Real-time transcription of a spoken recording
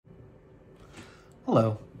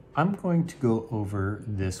Hello, I'm going to go over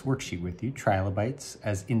this worksheet with you, Trilobites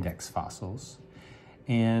as index fossils.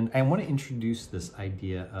 And I want to introduce this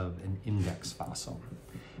idea of an index fossil.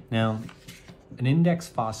 Now, an index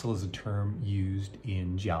fossil is a term used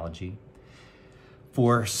in geology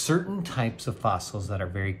for certain types of fossils that are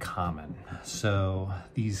very common. So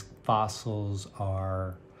these fossils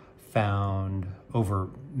are found over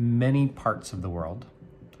many parts of the world,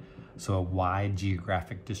 so a wide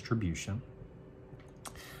geographic distribution.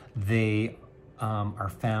 They are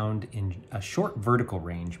found in a short vertical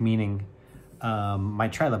range, meaning my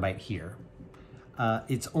trilobite here,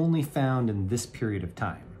 it's only found in this period of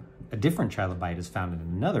time. A different trilobite is found in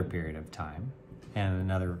another period of time, and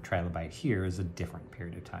another trilobite here is a different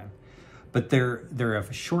period of time. But they're of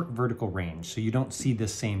a short vertical range, so you don't see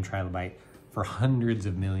this same trilobite for hundreds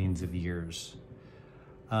of millions of years.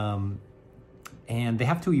 And they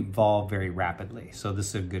have to evolve very rapidly. So this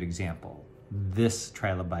is a good example. This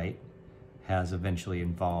trilobite has eventually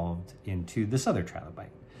evolved into this other trilobite.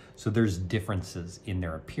 So there's differences in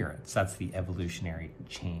their appearance. That's the evolutionary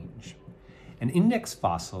change. And index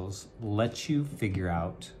fossils let you figure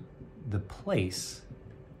out the place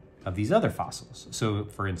of these other fossils. So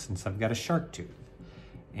for instance, I've got a shark tooth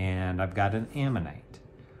and I've got an ammonite.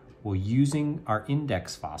 Well, using our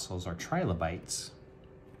index fossils, our trilobites,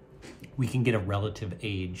 we can get a relative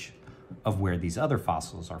age of where these other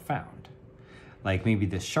fossils are found. Like maybe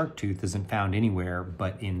this shark tooth isn't found anywhere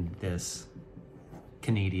but in this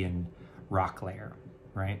Canadian rock layer,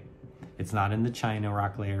 right? It's not in the China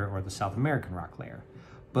rock layer or the South American rock layer.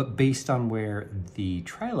 But based on where the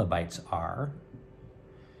trilobites are,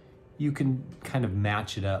 you can kind of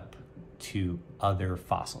match it up to other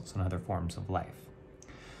fossils and other forms of life.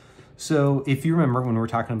 So if you remember when we're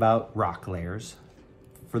talking about rock layers,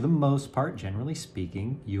 for the most part, generally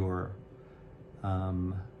speaking, your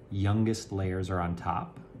youngest layers are on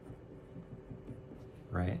top,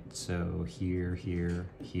 right? So here, here,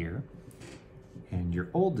 here. And your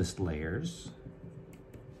oldest layers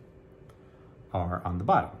are on the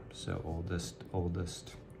bottom. So oldest,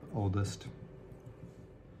 oldest, oldest.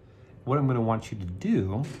 What I'm going to want you to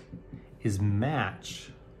do is match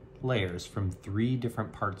layers from 3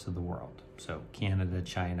 different parts of the world. So Canada,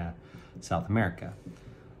 China, South America.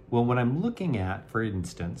 Well, what I'm looking at, for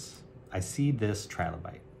instance, I see this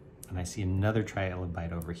trilobite and I see another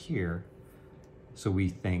trilobite over here. So we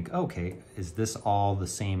think, okay, is this all the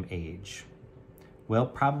same age? Well,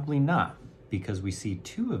 probably not, because we see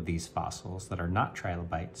 2 of these fossils that are not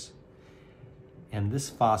trilobites. And this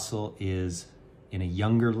fossil is in a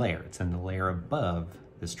younger layer. It's in the layer above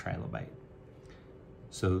this trilobite.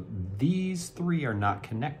 So these 3 are not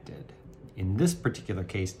connected. In this particular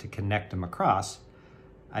case, to connect them across,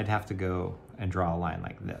 I'd have to go and draw a line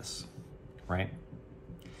like this, right?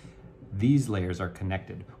 These layers are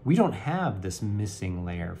connected. We don't have this missing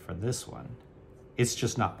layer for this one. It's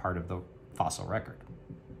just not part of the fossil record.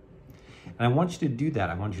 And I want you to do that.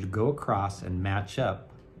 I want you to go across and match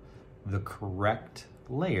up the correct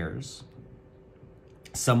layers.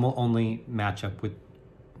 Some will only match up with,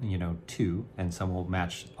 2, and some will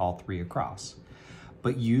match all 3 across.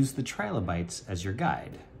 But use the trilobites as your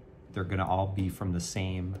guide. They're gonna all be from the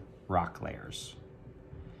same rock layers.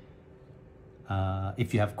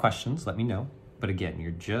 If you have questions, let me know. But again,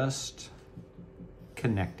 you're just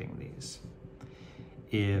connecting these.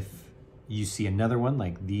 If you see another one,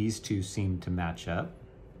 like these 2 seem to match up,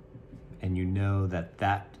 and you know that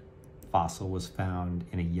that fossil was found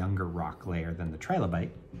in a younger rock layer than the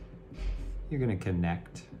trilobite, you're gonna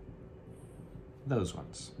connect those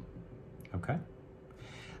ones, okay?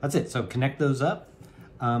 That's it, so connect those up,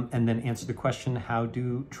 and then answer the question, how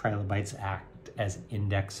do trilobites act as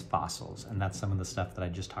index fossils? And that's some of the stuff that I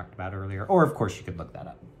just talked about earlier, or of course you could look that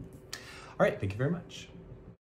up. All right, thank you very much.